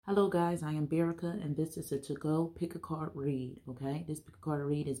Hello guys, I am Berica and this is a to-go pick a card read, okay? This pick a card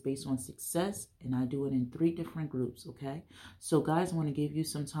read is based on success and I do it in 3 different groups, okay? So guys, I want to give you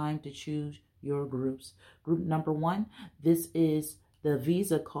some time to choose your groups. Group number 1, this is the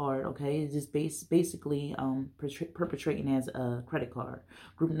Visa card, okay? It is basically perpetrating as a credit card.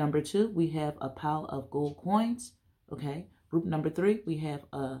 Group number 2, we have a pile of gold coins, okay? Group number 3, we have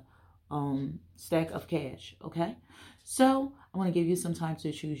a stack of cash, okay? So I want to give you some time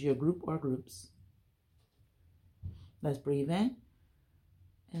to choose your group or groups. Let's breathe in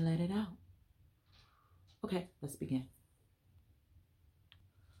and let it out. Okay, let's begin.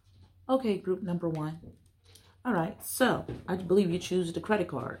 Okay, group number 1. All right, so I believe you choose the credit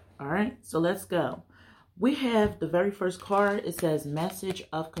card. All right, so let's go. We have the very first card. It says message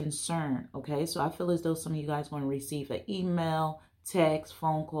of concern. Okay, so I feel as though some of you guys want to receive an email, text,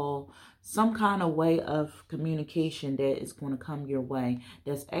 phone call, some kind of way of communication that is going to come your way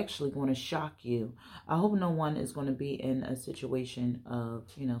that's actually going to shock you. I hope no one is going to be in a situation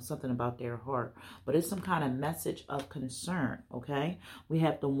of, something about their heart, but it's some kind of message of concern, okay? We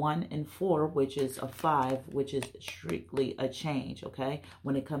have the 1 and 4, which is a 5, which is strictly a change, okay?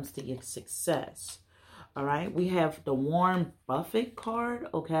 When it comes to your success, all right? We have the Warren Buffett card,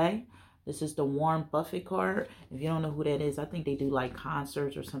 okay? This is the Warren Buffett card. If you don't know who that is, I think they do like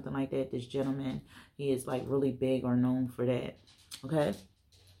concerts or something like that. This gentleman, he is like really big or known for that. Okay.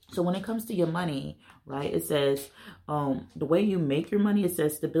 So when it comes to your money, right, it says the way you make your money, it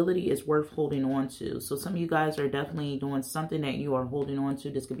says stability is worth holding on to. So some of you guys are definitely doing something that you are holding on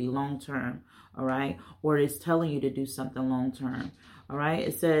to. This could be long term. All right. Or it's telling you to do something long term. All right.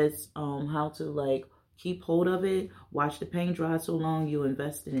 It says how to keep hold of it. Watch the paint dry so long you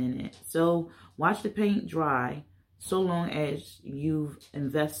invested in it. So watch the paint dry so long as you've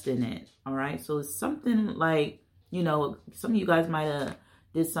invested in it. All right. So it's something like, some of you guys might have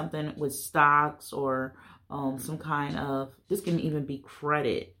did something with stocks or some kind of, this can even be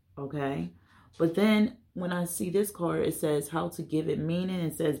credit. Okay. But then when I see this card, it says how to give it meaning.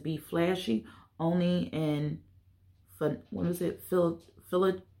 It says be flashy only in, philosophy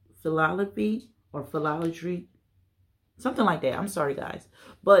or philology, something like that. I'm sorry, guys.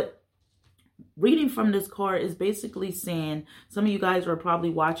 But reading from this card is basically saying some of you guys are probably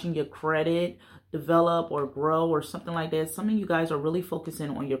watching your credit develop or grow or something like that. Some of you guys are really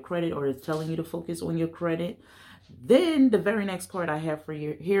focusing on your credit, or it's telling you to focus on your credit. Then the very next card I have for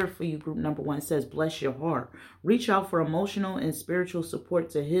you here for you, group number 1, says bless your heart. Reach out for emotional and spiritual support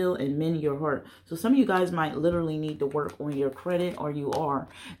to heal and mend your heart. So some of you guys might literally need to work on your credit, or you are.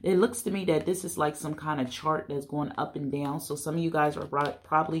 It looks to me that this is like some kind of chart that's going up and down. So some of you guys are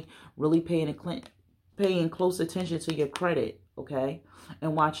probably really paying close attention to your credit, okay?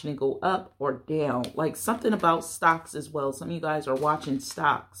 And watching it go up or down. Like something about stocks as well. Some of you guys are watching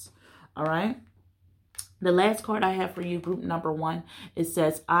stocks, all right? The last card I have for you, group number 1, it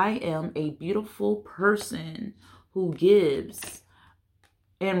says, I am a beautiful person who gives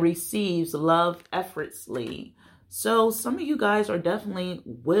and receives love effortlessly. So some of you guys are definitely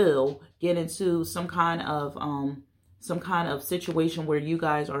will get into some kind of situation where you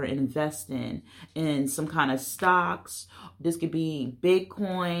guys are investing in some kind of stocks. This could be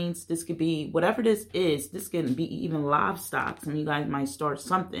Bitcoins. This could be whatever this is. This can be even livestock. Some of you guys might start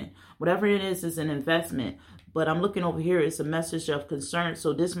something. Whatever it is an investment. But I'm looking over here. It's a message of concern.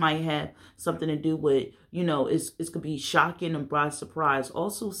 So this might have something to do with, it could be shocking and by surprise.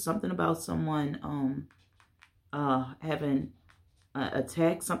 Also something about someone having an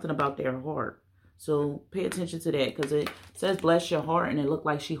attack, something about their heart. So pay attention to that because it says bless your heart and it looked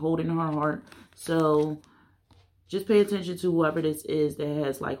like she holding her heart. So just pay attention to whoever this is that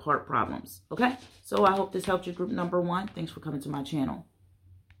has like heart problems. Okay. So I hope this helped you, group number 1. Thanks for coming to my channel.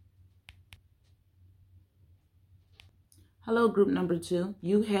 Hello, group number 2.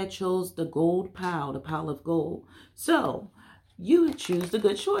 You had chose the gold pile, the pile of gold. So you choose the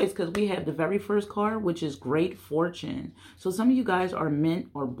good choice because we have the very first card, which is great fortune. So some of you guys are meant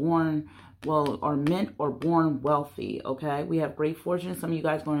or born wealthy, okay? We have great fortune. Some of you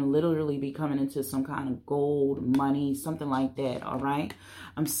guys are going to literally be coming into some kind of gold, money, something like that, all right?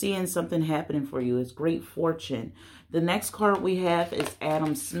 I'm seeing something happening for you. It's great fortune. The next card we have is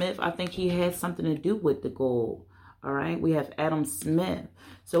Adam Smith. I think he has something to do with the gold, all right? We have Adam Smith.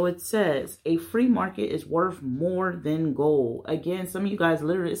 So it says a free market is worth more than gold. Again, some of you guys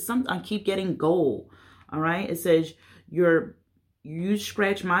literally, I keep getting gold, all right? It says you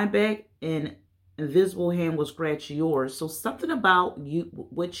scratch my back and invisible hand will scratch yours. So something about you,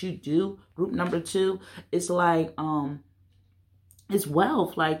 what you do, group number 2, it's like it's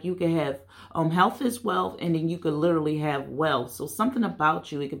wealth. Like you can have health is wealth, and then you could literally have wealth. So something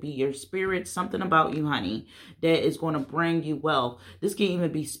about you, it could be your spirit, something about you, honey, that is going to bring you wealth. This can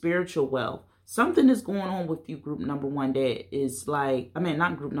even be spiritual wealth. Something is going on with you, group number one, that is like, I mean,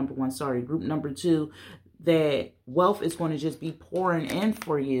 not group number one, sorry, group number two, that wealth is going to just be pouring in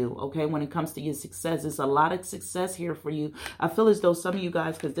for you, okay, when it comes to your success. There's a lot of success here for you. I feel as though some of you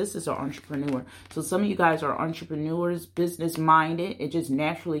guys, because this is an entrepreneur, so some of you guys are entrepreneurs, business-minded. It just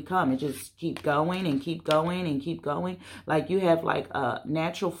naturally come. It just keep going and keep going and keep going. Like you have like a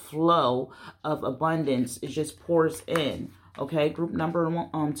natural flow of abundance. It just pours in, okay, group number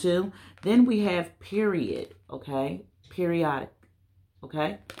two. Then we have period, okay, periodic.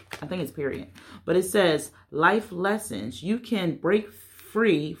 Okay, I think it's period. But it says life lessons. You can break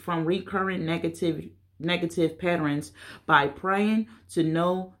free from recurrent negative patterns by praying to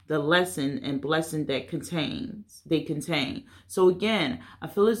know the lesson and blessing that they contain. So again, I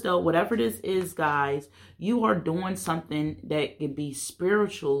feel as though whatever this is, guys, you are doing something that could be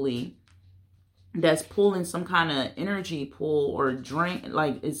spiritually, that's pulling some kind of energy pull or drain.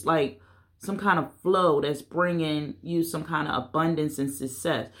 Like it's like some kind of flow that's bringing you some kind of abundance and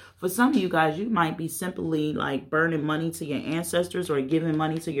success. For some of you guys, you might be simply like burning money to your ancestors or giving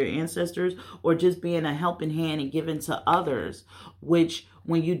money to your ancestors, or just being a helping hand and giving to others, which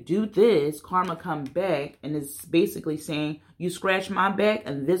when you do this, karma come back and it's basically saying, you scratch my back,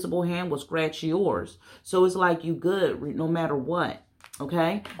 an invisible hand will scratch yours. So it's like you good no matter what.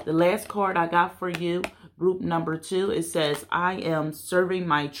 Okay, the last card I got for you, group number two, it says, I am serving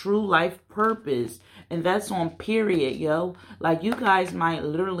my true life purpose. And that's on period, yo. Like you guys might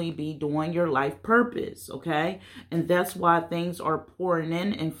literally be doing your life purpose, okay? And that's why things are pouring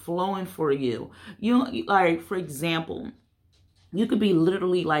in and flowing for you. You like, for example, you could be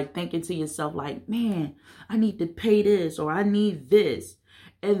literally like thinking to yourself like, man, I need to pay this or I need this.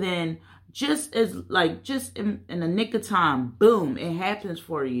 And then just in the nick of time, boom, it happens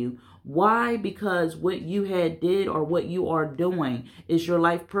for you. Why? Because what you had did or what you are doing is your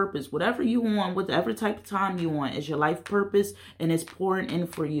life purpose. Whatever you want, whatever type of time you want, is your life purpose, and it's pouring in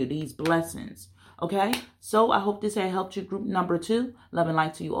for you, these blessings. Okay? So I hope this had helped you, group number two. Love and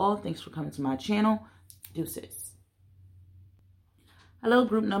light to you all. Thanks for coming to my channel. Deuces. Hello,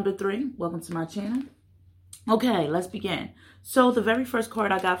 group number three. Welcome to my channel. Okay, let's begin. So the very first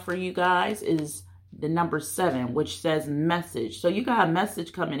card I got for you guys is the number 7, which says message. So you got a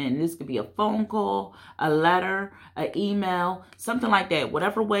message coming in. This could be a phone call, a letter, an email, something like that.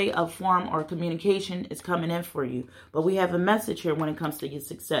 Whatever way of form or communication is coming in for you. But we have a message here when it comes to your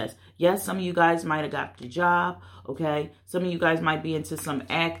success. Yes, some of you guys might have got the job, okay? Some of you guys might be into some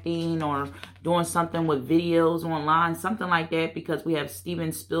acting or doing something with videos online, something like that, because we have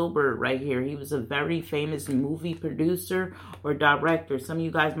Steven Spielberg right here. He was a very famous movie producer or director. Some of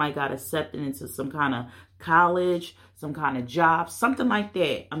you guys might got accepted into some kind of college, some kind of job, something like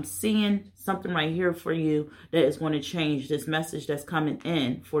that. I'm seeing something right here for you that is going to change this message that's coming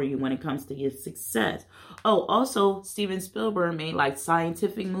in for you when it comes to your success. Oh, also, Steven Spielberg made like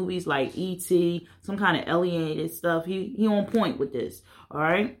scientific movies like E.T., some kind of alienated stuff. He on point with this, all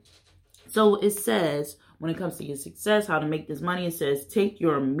right? So it says, when it comes to your success, how to make this money, it says, take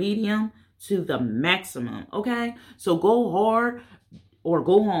your medium to the maximum, okay? So go hard or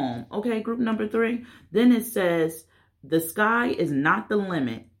go home, okay, group number 3. Then it says, the sky is not the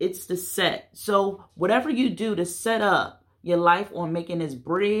limit, it's the set. So whatever you do to set up your life on making this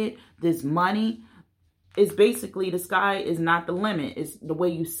bread, this money, it's basically the sky is not the limit. It's the way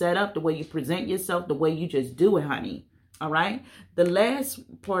you set up, the way you present yourself, the way you just do it, honey. All right. The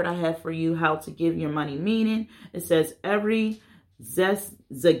last part I have for you, how to give your money meaning. It says every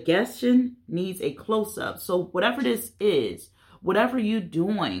suggestion needs a close-up. So whatever this is, whatever you're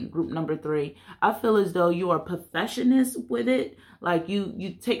doing, group number 3, I feel as though you are perfectionist with it. Like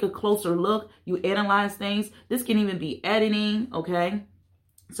you take a closer look, you analyze things. This can even be editing, okay?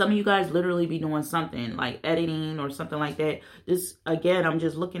 Some of you guys literally be doing something like editing or something like that. This, again, I'm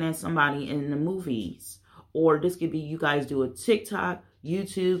just looking at somebody in the movies. Or this could be you guys do a TikTok,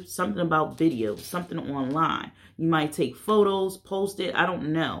 YouTube, something about video, something online. You might take photos, post it. I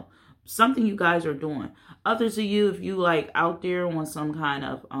don't know. Something you guys are doing. Others of you, if you like out there on some kind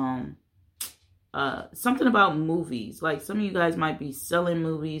of something about movies. Like some of you guys might be selling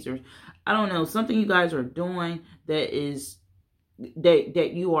movies, or I don't know, something you guys are doing that is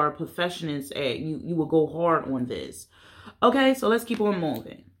that you are professionals at. You will go hard on this. Okay, so let's keep on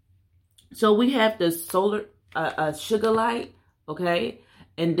moving. So we have the solar sugar light, okay?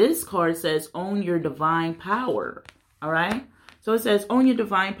 And this card says, own your divine power, all right? So it says, own your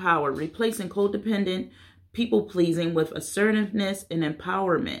divine power, replacing codependent people pleasing with assertiveness and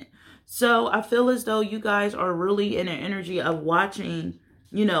empowerment. So I feel as though you guys are really in an energy of watching,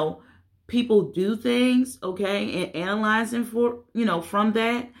 you know, people do things, okay, and analyzing for, you know, from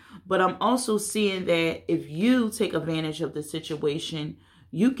that. But I'm also seeing that if you take advantage of the situation,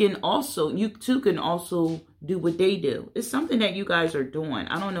 you too can also do what they do. It's something that you guys are doing.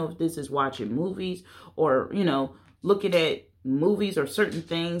 I don't know if this is watching movies or, you know, looking at movies or certain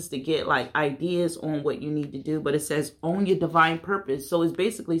things to get like ideas on what you need to do, but it says own your divine purpose. So it's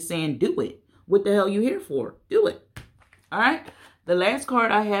basically saying do it. What the hell you here for? Do it. All right. The last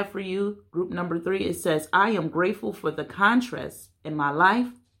card I have for you, group number 3, it says, I am grateful for the contrast in my life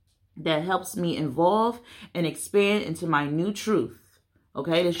that helps me evolve and expand into my new truth.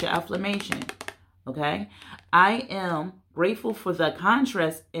 Okay, that's your affirmation. Okay, I am grateful for the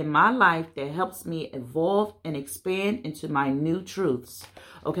contrast in my life that helps me evolve and expand into my new truths.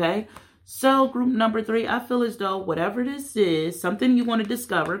 Okay, so group number 3, I feel as though whatever this is, something you want to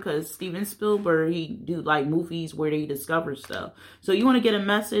discover, because Steven Spielberg, he do like movies where they discover stuff. So you want to get a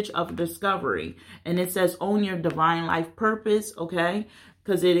message of discovery. And it says own your divine life purpose, okay?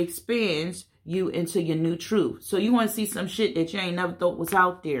 Because it expands you into your new truth. So you want to see some shit that you ain't never thought was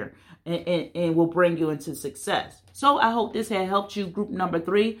out there and will bring you into success. So I hope this had helped you, group number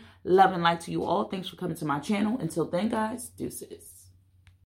 3. Love and light to you all. Thanks for coming to my channel. Until then, guys, deuces.